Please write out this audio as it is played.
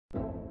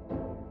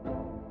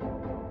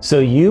So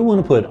you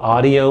want to put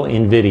audio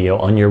and video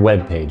on your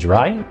web page,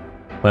 right?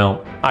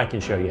 Well, I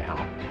can show you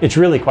how. It's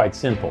really quite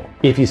simple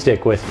if you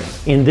stick with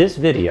me. In this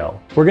video,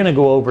 we're going to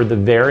go over the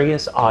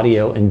various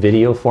audio and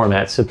video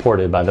formats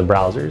supported by the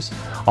browsers.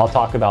 I'll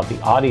talk about the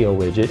audio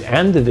widget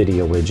and the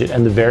video widget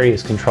and the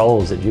various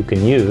controls that you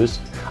can use.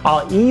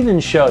 I'll even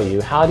show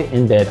you how to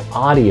embed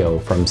audio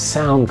from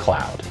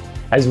Soundcloud,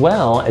 as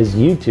well as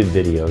YouTube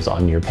videos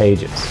on your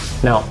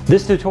pages. Now,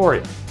 this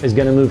tutorial is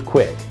going to move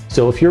quick,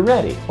 so if you're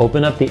ready,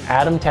 open up the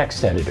Atom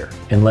text editor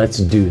and let's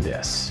do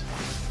this.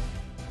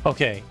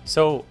 Okay,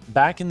 so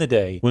back in the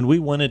day, when we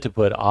wanted to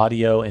put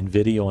audio and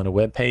video on a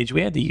web page,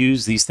 we had to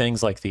use these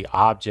things like the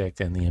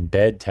object and the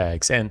embed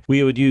tags, and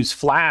we would use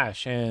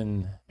Flash,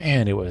 and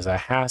man, it was a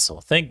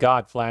hassle. Thank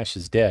God Flash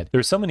is dead.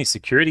 There's so many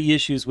security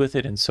issues with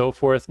it and so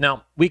forth.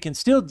 Now, we can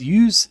still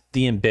use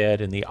the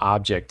embed and the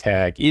object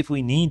tag if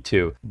we need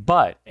to,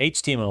 but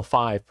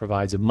HTML5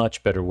 provides a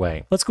much better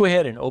way. Let's go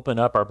ahead and open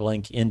up our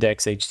blank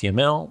index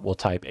HTML. We'll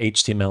type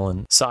HTML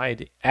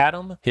inside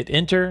Atom, hit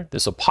enter.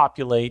 This will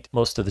populate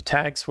most of the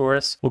tags for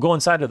us. We'll go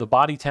inside of the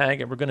body tag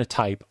and we're going to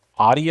type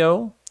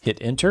audio, hit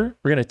enter.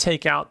 We're going to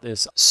take out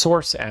this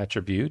source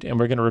attribute and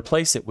we're going to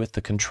replace it with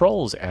the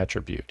controls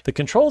attribute. The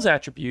controls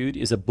attribute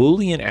is a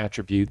Boolean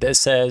attribute that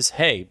says,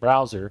 hey,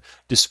 browser,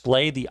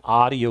 display the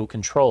audio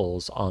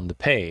controls on the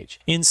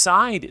page.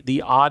 Inside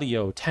the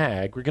audio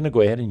tag, we're going to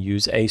go ahead and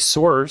use a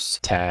source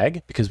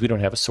tag because we don't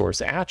have a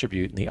source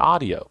attribute in the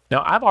audio.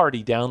 Now, I've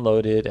already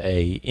downloaded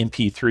a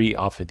MP3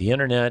 off of the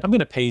internet. I'm going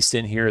to paste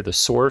in here the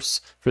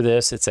source for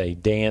this. It's a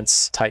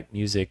dance type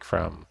music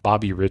from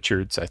Bobby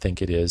Richards, I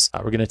think it is.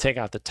 We're going to take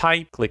out the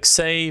type, click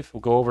save, we'll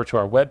go over to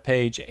our web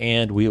page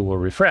and we will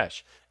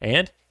refresh.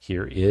 And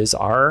here is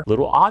our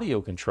little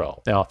audio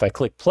control. Now, if I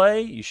click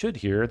play, you should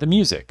hear the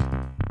music.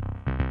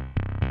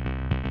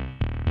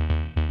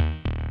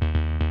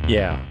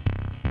 Yeah.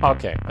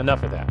 Okay,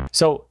 enough of that.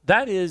 So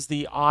that is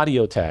the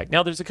audio tag.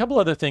 Now there's a couple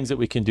other things that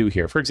we can do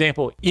here. For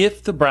example,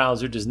 if the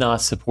browser does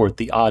not support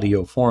the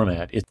audio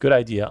format, it's a good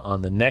idea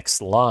on the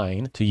next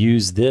line to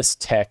use this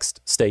text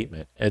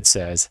statement. It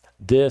says,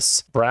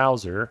 this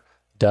browser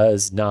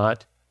does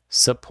not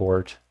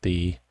support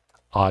the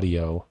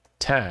audio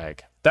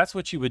tag. That's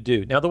what you would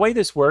do. Now, the way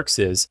this works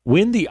is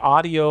when the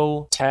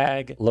audio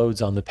tag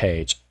loads on the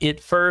page, it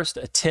first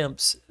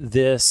attempts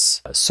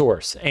this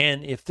source.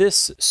 And if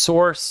this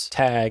source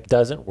tag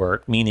doesn't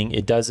work, meaning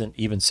it doesn't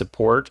even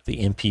support the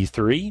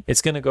MP3,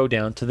 it's going to go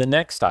down to the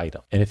next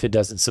item. And if it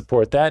doesn't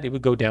support that, it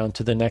would go down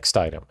to the next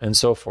item and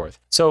so forth.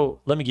 So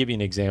let me give you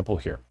an example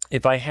here.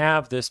 If I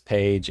have this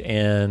page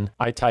and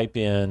I type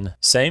in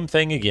same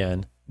thing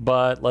again,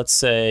 but let's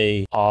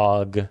say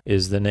OGG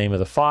is the name of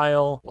the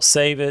file. We'll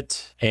save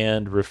it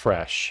and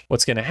refresh.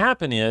 What's going to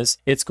happen is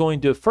it's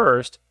going to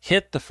first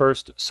hit the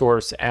first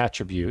source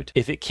attribute.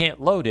 If it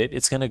can't load it,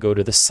 it's going to go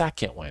to the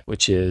second one,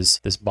 which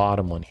is this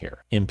bottom one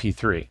here,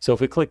 MP3. So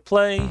if we click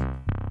play,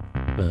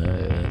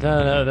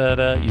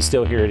 you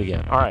still hear it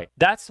again. All right,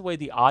 that's the way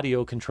the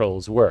audio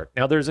controls work.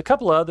 Now there's a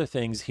couple other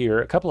things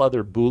here, a couple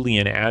other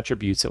Boolean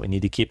attributes that we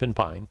need to keep in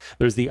mind.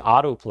 There's the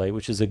autoplay,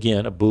 which is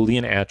again a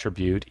Boolean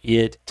attribute.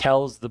 It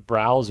tells the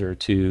browser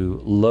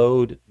to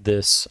load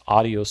this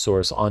audio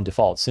source on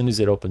default. As soon as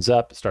it opens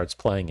up, it starts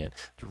playing it.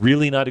 It's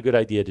really not a good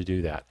idea to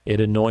do that. It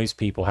annoys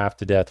people half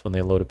to death when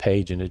they load a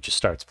page and it just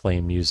starts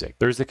playing music.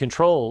 There's the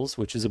controls,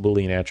 which is a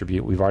Boolean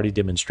attribute. We've already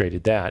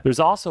demonstrated that. There's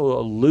also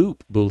a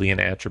loop Boolean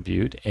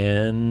attribute,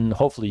 and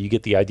hopefully you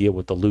get the idea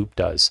what the loop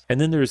does. And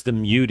then there's the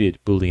muted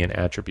Boolean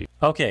attribute.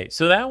 Okay,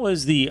 so that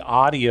was the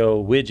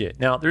audio widget.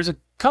 Now there's a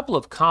couple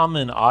of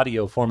common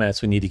audio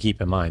formats we need to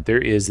keep in mind. There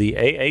is the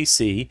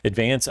AAC,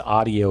 Advanced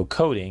Audio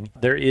Coding.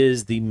 There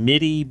is the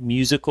MIDI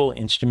Musical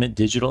Instrument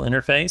Digital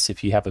Interface.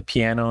 If you have a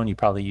piano and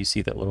you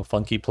see that little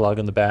funky plug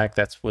on the back,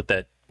 that's what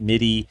that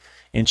MIDI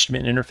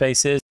instrument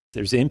interface is.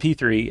 There's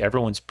MP3,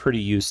 everyone's pretty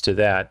used to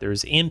that.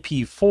 There's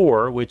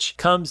MP4, which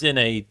comes in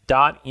a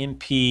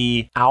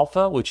 .mp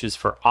alpha, which is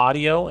for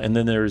audio, and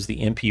then there's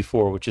the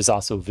MP4, which is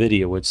also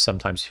video, which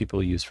sometimes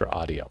people use for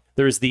audio.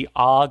 There's the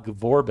OGG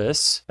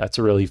Vorbis, that's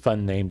a really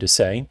fun name to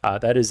say.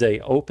 That is a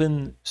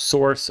open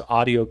source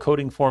audio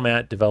coding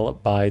format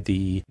developed by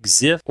the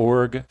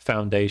XIF.org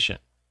Foundation.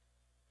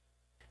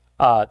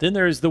 Then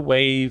there's the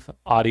WAV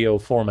audio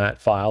format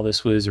file.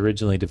 This was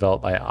originally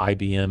developed by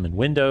IBM and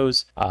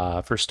Windows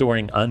for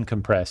storing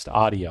uncompressed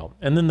audio.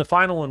 And then the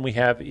final one we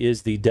have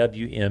is the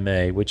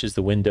WMA, which is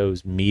the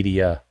Windows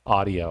Media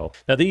Audio.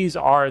 Now these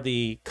are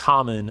the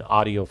common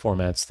audio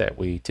formats that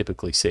we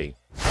typically see.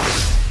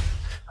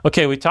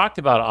 Okay, we talked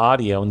about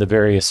audio and the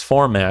various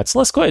formats.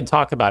 Let's go ahead and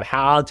talk about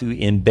how to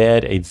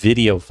embed a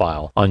video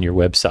file on your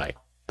website.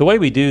 The way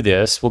we do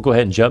this, we'll go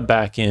ahead and jump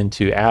back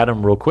into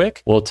Atom real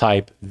quick. We'll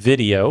type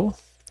video,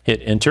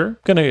 hit enter. I'm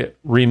going to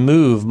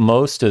remove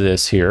most of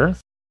this here.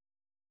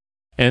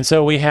 And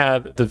so we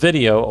have the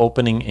video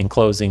opening and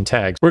closing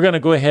tags. We're going to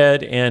go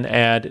ahead and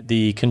add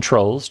the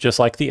controls, just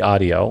like the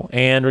audio,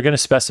 and we're going to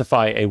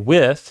specify a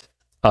width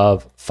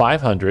of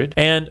 500.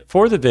 And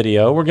for the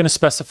video, we're going to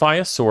specify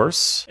a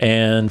source.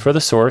 And for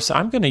the source,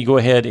 I'm going to go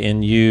ahead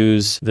and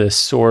use the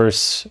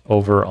source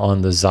over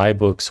on the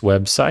Zybooks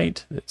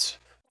website.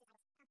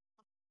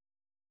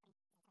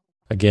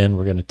 Again,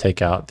 we're going to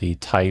take out the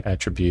type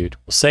attribute.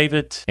 We'll save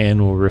it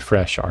and we'll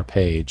refresh our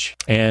page.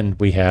 And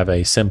we have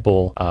a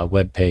simple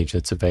web page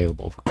that's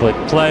available. Click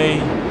play.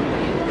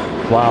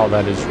 Wow,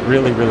 that is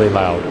really, really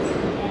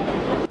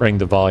loud. Bring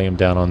the volume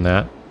down on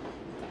that.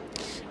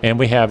 And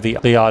we have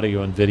the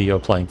audio and video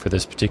playing for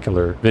this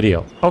particular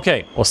video.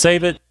 Okay, we'll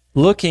save it.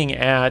 Looking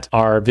at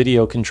our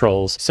video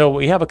controls, so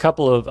we have a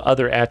couple of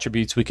other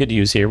attributes we could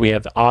use here. We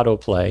have the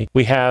autoplay.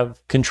 We have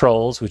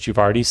controls, which you've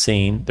already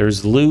seen.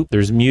 There's loop,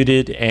 there's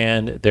muted,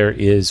 and there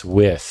is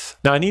width.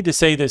 Now I need to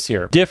say this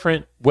here.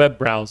 Different web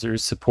browsers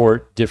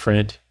support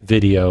different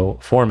video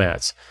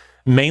formats,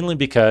 mainly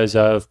because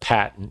of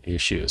patent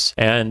issues.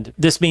 And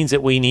this means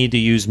that we need to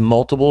use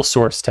multiple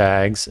source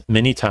tags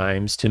many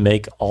times to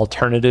make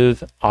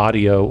alternative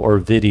audio or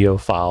video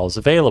files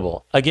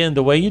available. Again,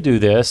 the way you do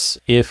this,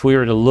 if we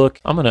were to look,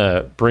 I'm going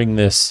to bring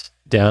this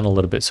down a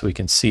little bit so we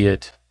can see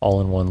it all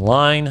in one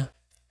line.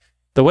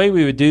 The way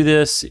we would do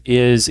this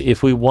is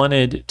if we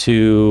wanted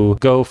to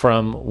go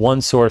from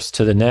one source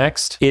to the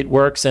next, it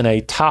works in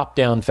a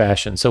top-down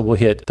fashion. So we'll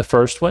hit the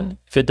first one.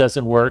 If it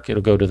doesn't work,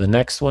 it'll go to the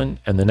next one,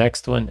 and the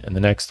next one, and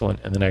the next one,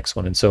 and the next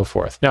one, and so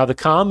forth. Now, the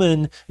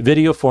common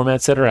video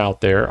formats that are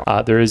out there,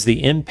 there is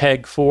the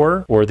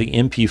MPEG-4 or the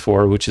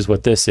MP4, which is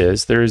what this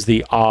is. There's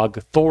the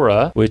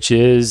OGG-Thora, which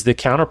is the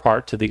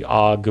counterpart to the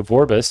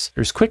OGG-Vorbis.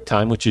 There's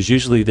QuickTime, which is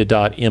usually the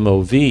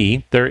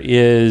 .mov. There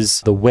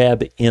is the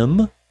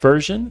WebM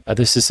version.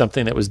 This is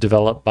something that was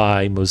developed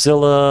by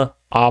Mozilla,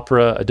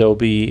 Opera,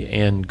 Adobe,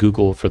 and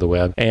Google for the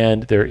web.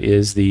 And there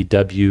is the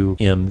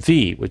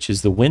WMV, which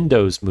is the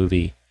Windows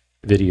Movie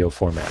video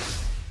format.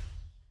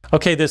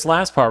 Okay, this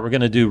last part we're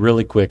going to do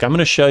really quick. I'm going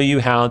to show you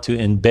how to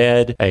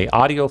embed an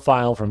audio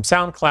file from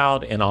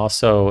SoundCloud and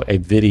also a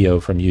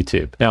video from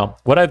YouTube. Now,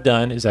 what I've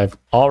done is I've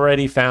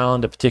already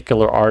found a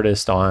particular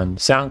artist on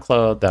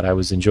SoundCloud that I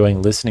was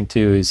enjoying listening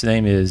to. His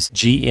name is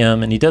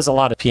GM, and he does a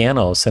lot of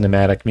piano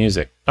cinematic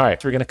music. All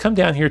right, so we're going to come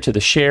down here to the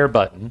share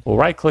button. We'll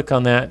right click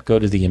on that, go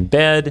to the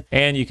embed,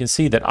 and you can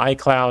see that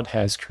iCloud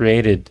has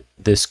created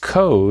this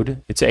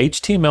code. It's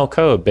HTML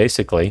code,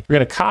 basically. We're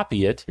going to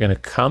copy it. We're going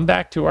to come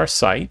back to our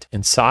site.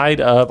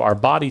 Inside of our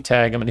body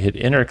tag, I'm going to hit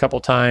enter a couple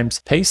times,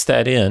 paste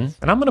that in,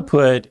 and I'm going to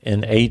put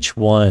an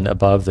H1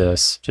 above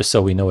this, just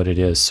so we know what it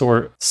is.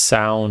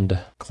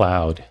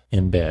 SoundCloud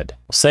embed.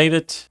 We'll save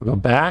it. We'll go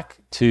back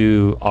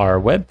to our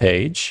web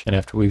page, and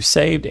after we've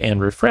saved and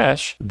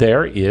refresh,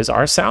 there is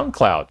our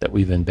SoundCloud that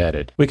we've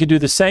embedded. We could do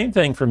the same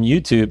thing from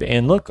YouTube,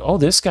 and look, oh,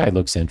 this guy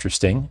looks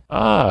interesting.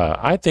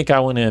 I think I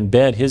want to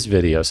embed his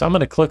video. So I'm going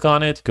to click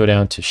on it, go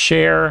down to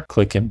share,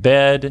 click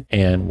embed,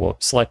 and we'll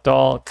select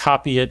all,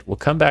 copy it. We'll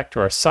come back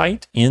to our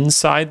site,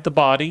 inside the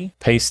body,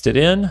 paste it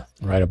in.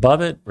 Right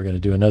above it, we're going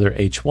to do another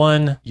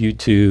H1,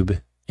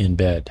 YouTube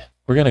embed.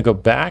 We're going to go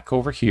back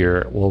over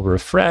here. We'll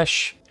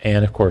refresh.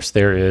 And of course,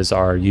 there is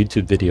our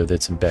YouTube video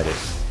that's embedded.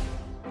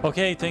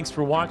 Okay, thanks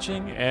for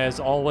watching. As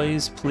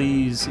always,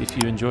 please, if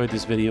you enjoyed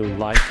this video,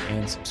 like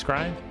and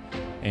subscribe.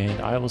 And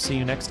I will see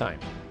you next time.